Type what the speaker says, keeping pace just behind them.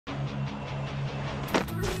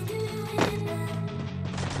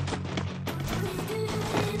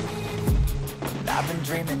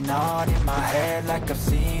dreaming on in my head like I've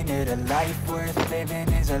seen it. A life worth living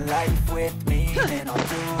is a life with meaning. I'll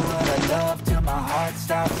do what I love till my heart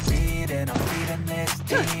stops beating. I'm feeding this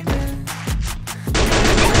demon.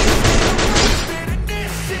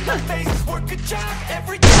 Bitterness in my face, work a job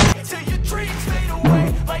every day till your dreams fade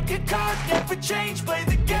away. Like a card, never change, play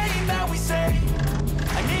the game that we say.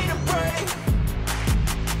 I need a break.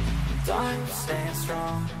 I'm staying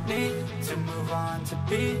strong, need to move on to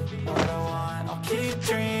be what I want. I'll keep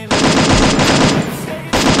dreaming. I'm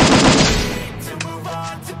staying strong, need to move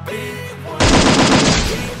on to be what I want. I'll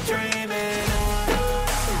keep dreaming.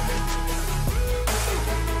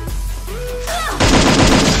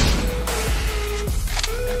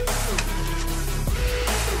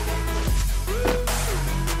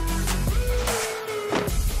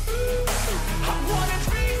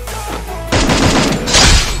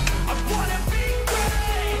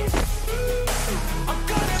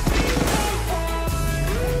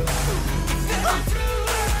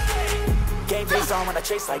 On when I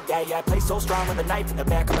chase like that, yeah, I play so strong with a knife in the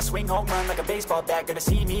back. I'ma swing home run like a baseball bat. Gonna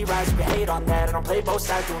see me rise, you can hate on that. I don't play both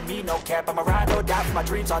sides, doing me no cap. I'ma ride or die for my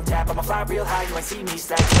dreams on tap. I'ma fly real high, you ain't see me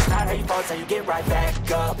slack. It's not how you fall, it's how you get right back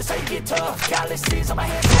up. That's how you get tough. Calluses on my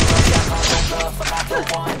hands, so rough, yeah, I don't bluff. I'm not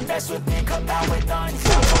the one, mess with me, come out with none.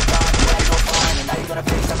 Sound so done, you ain't no fun. And now you're gonna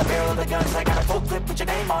face on the barrel of the guns. I got a full clip, put your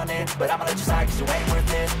name on it, but I'ma let you slide cause you ain't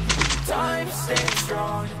worth it. Time staying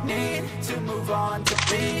strong, need to move on to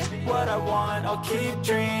be what I want. I'll keep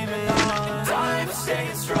dreaming on. Time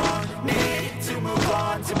staying strong, need to move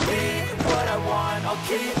on to be what I want. I'll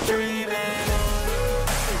keep dreaming.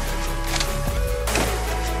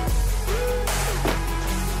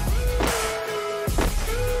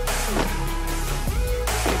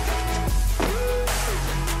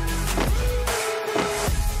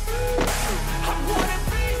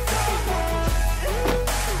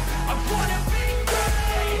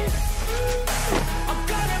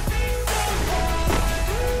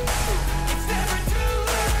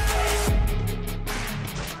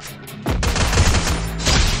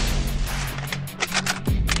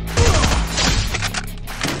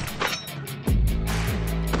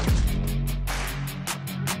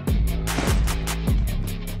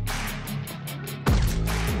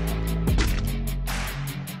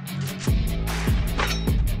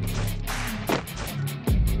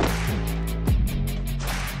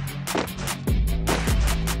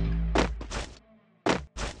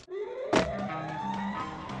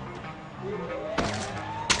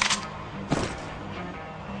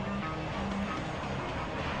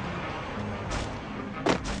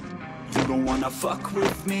 Don't wanna fuck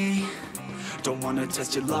with me, don't wanna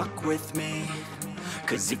test your luck with me.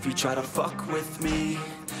 Cause if you try to fuck with me,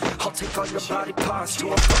 I'll take all your body parts to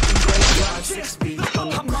a fucking graveyard 6 feet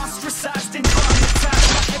under. I'm ostracized and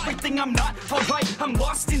traumatized by everything I'm not. Alright, I'm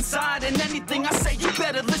lost inside, and anything I say you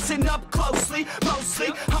better listen up closely.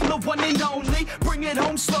 Mostly, I'm the one and only, bring it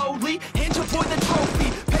home slowly. Hand your boy the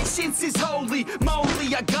trophy, patience is holy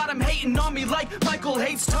moly. I got him hating on me like Michael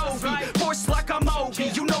hates Toby. Force like I'm Obi,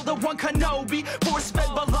 you know the one Kenobi. Force fed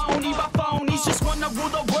baloney by phonies, just wanna rule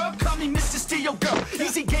the world. Call me Mr. Steel Girl,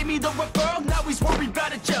 easy gave me the referral, now he's worried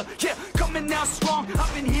about a jail. Yeah, coming out strong,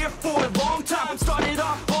 I've been here for a long time. Started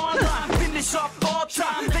off online, finish off all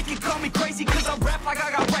time. They can call me crazy cause I rap like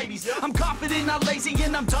I got rabies. I'm confident, not lazy,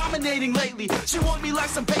 and I'm dominating lately. She want me like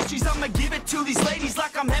some pastries, I'ma give it to these ladies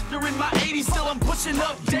like I'm Hefner in my 80s. Still I'm pushing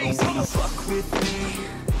up days. Don't wanna fuck with me,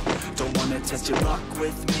 don't wanna test your luck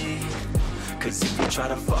with me. Cause if you try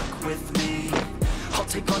to fuck with me, I'll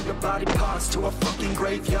take all your body parts to a fucking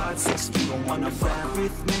graveyard 6 feet. Don't wanna fuck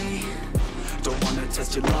with me, don't wanna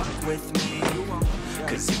test your luck with me.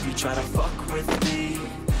 Cause if you try to fuck with me,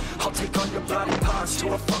 I'll take all your body parts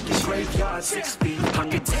to a fucking graveyard 6 feet under. I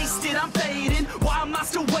can taste it, I'm fading. Why am I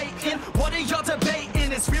still waiting? What are y'all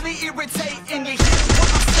debating? It's really irritating. You hear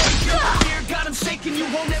what I'm saying? Here, got him shaking. You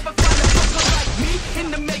won't ever find a fucker like me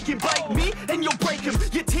in the making. Bite me and you'll break him.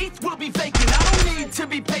 Your teeth will be vacant. I don't need to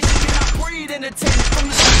be patient. And I breed entertainment from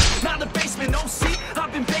the street, not the basement. Oh, see,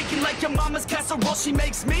 I've been baking like your mama's casserole. She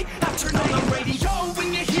makes me. I turn on the radio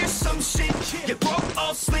when you hear some shit. Your throat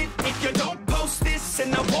all slit if you don't post this,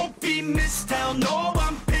 and I won't be missed. Hell no,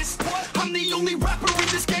 I'm pissed. I'm the only rapper in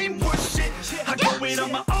this game worth shit. I go it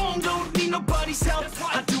on my own, don't need nobody's help.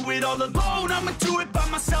 I do it all alone, I'ma do it by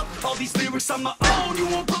myself. All these lyrics on my own, you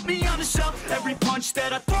won't put me on the shelf. Every punch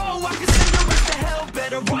that I throw, I can send your ass to hell.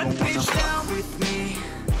 Better run, bitch, down with me.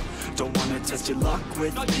 Don't wanna test your luck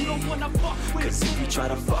with me. Cause if you try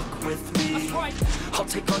to fuck with me, I'll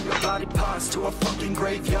take all your body parts to a fucking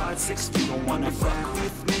graveyard 6 feet. Don't wanna fuck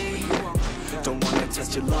with me, don't wanna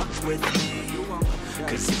test your luck with me.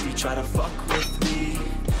 Cause if you try to fuck with me,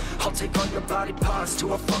 I'll take all your body parts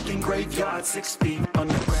to a fucking graveyard 6 feet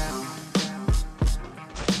underground.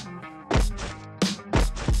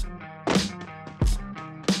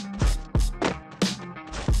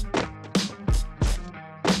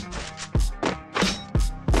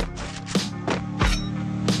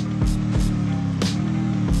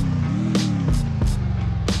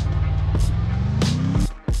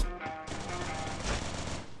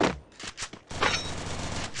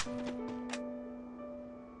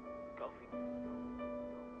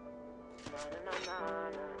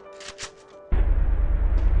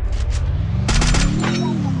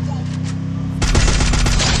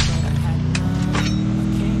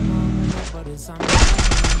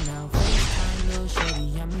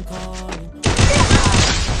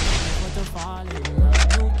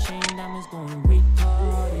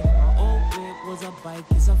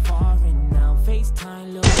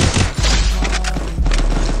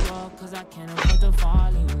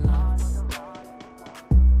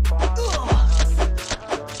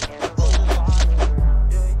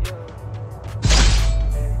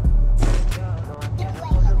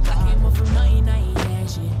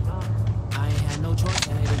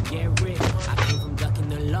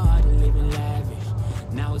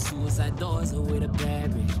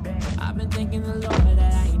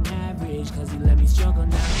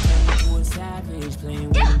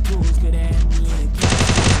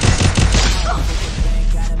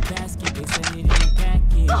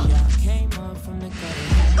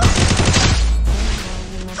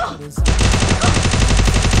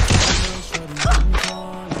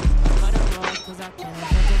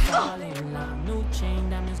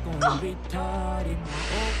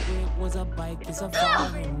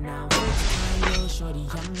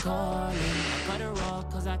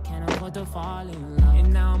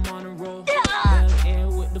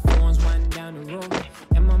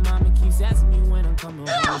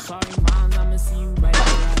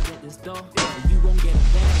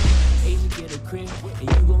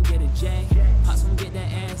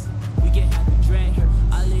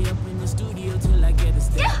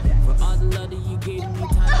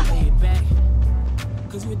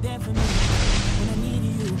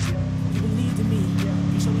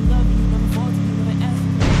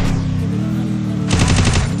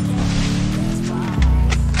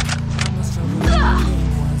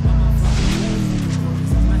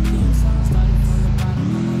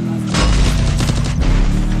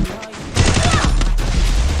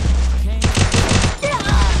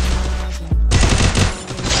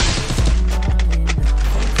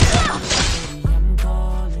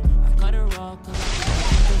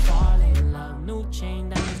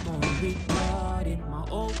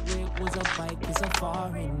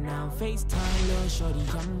 FaceTime, little shorty,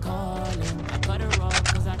 I'm calling. I cut her off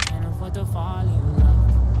cause I can't afford to fall in love.